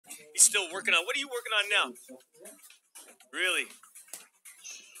He's still working on. What are you working on now? Really?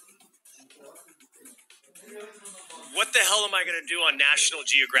 What the hell am I going to do on National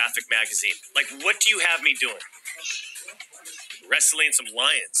Geographic magazine? Like, what do you have me doing? Wrestling some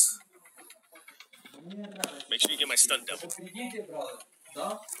lions. Make sure you get my stunt double.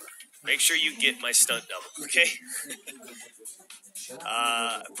 Make sure you get my stunt double, okay?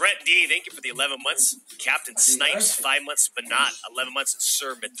 Brett D, thank you for the 11 months. Captain Snipes, 5 months, but not 11 months.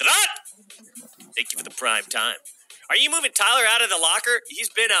 Sir Midrat, thank you for the prime time. Are you moving Tyler out of the locker? He's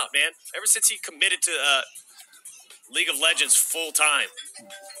been out, man. Ever since he committed to League of Legends full time.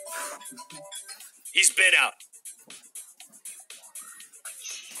 He's been out.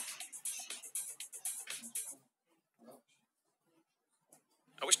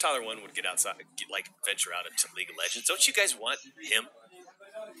 I wish Tyler1 would get outside, venture out into League of Legends. Don't you guys want him?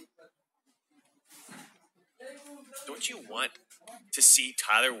 Don't you want to see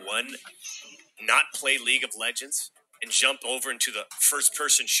Tyler1 not play League of Legends and jump over into the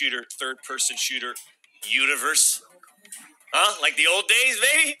first-person shooter, third-person shooter universe? Huh? Like the old days,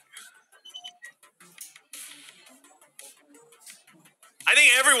 baby? I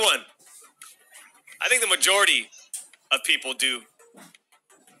think the majority of people do.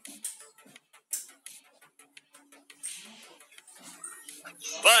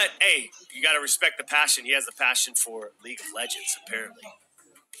 But, hey, you got to respect the passion. He has the passion for League of Legends, apparently.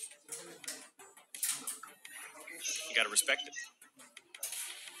 You got to respect it.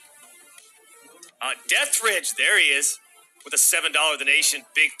 Deathridge, there he is, with a $7 donation.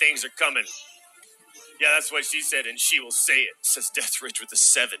 Big things are coming. Yeah, that's what she said, and she will say it. Says Deathridge with a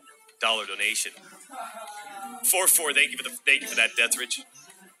 $7 donation. 4-4, thank you for that, Deathridge.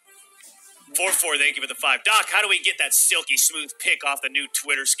 4-4, thank you for the 5. Doc, how do we get that silky smooth pick off the new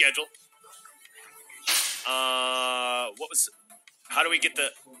Twitter schedule? How do we get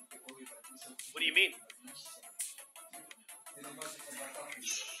the... What do you mean?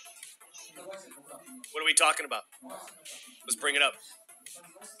 What are we talking about? Let's bring it up.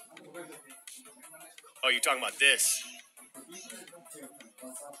 Oh, you're talking about this.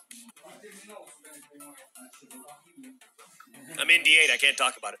 I'm NDA'd. I can't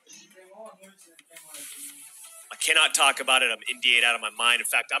talk about it. I cannot talk about it. I'm NDA'd out of my mind. In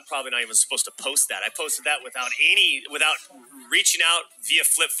fact, I'm probably not even supposed to post that. I posted that without reaching out via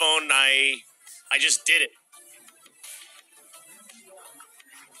flip phone. I just did it.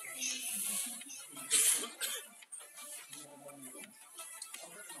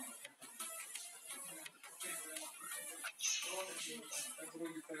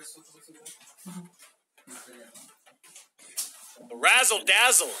 Razzle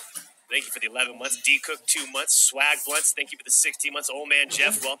Dazzle, thank you for the 11 months. D-Cook, 2 months. Swag Blunts, thank you for the 16 months. Old Man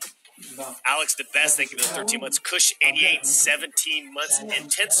Jeff, welcome. Alex the Best, thank you for the 13 months. Kush, 88, 17 months.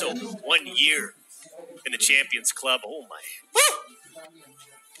 Intenso, 1 year in the Champions Club. Oh, my.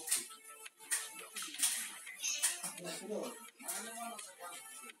 Woo!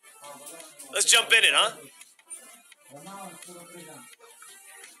 Let's jump in it, huh?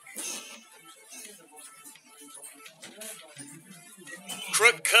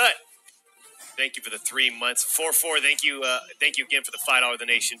 Crook Cut, thank you for the 3 months. 4-4, thank you again for the $5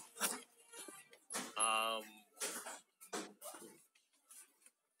 donation.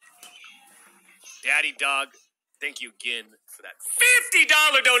 Daddy Dog, thank you again for that $50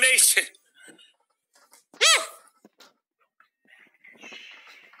 donation. Woo!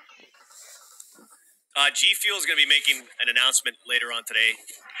 G Fuel is going to be making an announcement later on today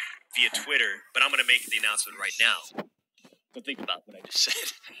via Twitter, but I'm going to make the announcement right now. So think about what I just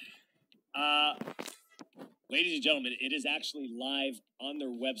said. Ladies and gentlemen, it is actually live on their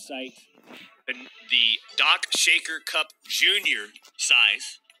website. The Doc Shaker Cup Junior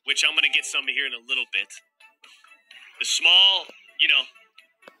size, which I'm going to get some here in a little bit. The small, the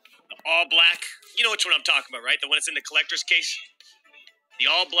all black. You know which one I'm talking about, right? The one that's in the collector's case. The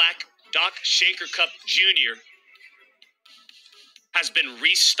all black Doc Shaker Cup Junior has been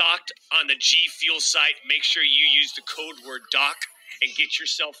restocked on the G Fuel site. Make sure you use the code word DOC and get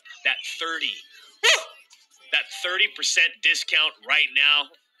yourself that 30%. Woo! That 30% discount right now.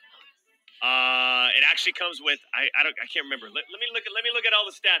 It actually comes with I can't remember. Let me look at all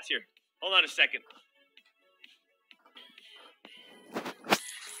the stats here. Hold on a second.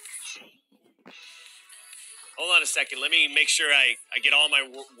 Hold on a second. Let me make sure I get all my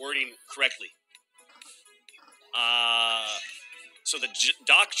wording correctly. So the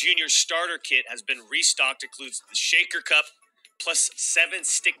Doc Junior Starter Kit has been restocked. Includes the Shaker Cup plus 7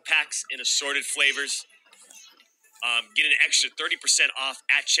 stick packs in assorted flavors. Get an extra 30% off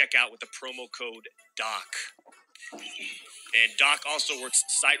at checkout with the promo code DOC. And Doc also works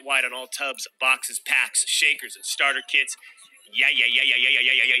site-wide on all tubs, boxes, packs, shakers, and starter kits. Yeah.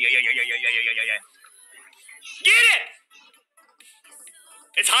 Get it!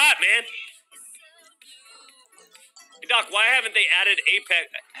 It's hot, man. Hey, Doc, why haven't they added Apex?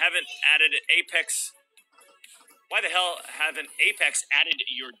 Why the hell haven't Apex added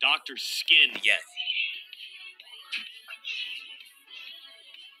your doctor's skin yet?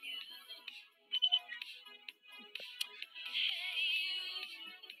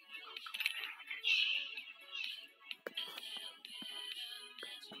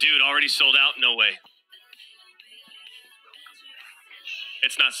 Dude, already sold out? No way.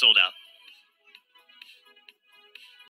 It's not sold out.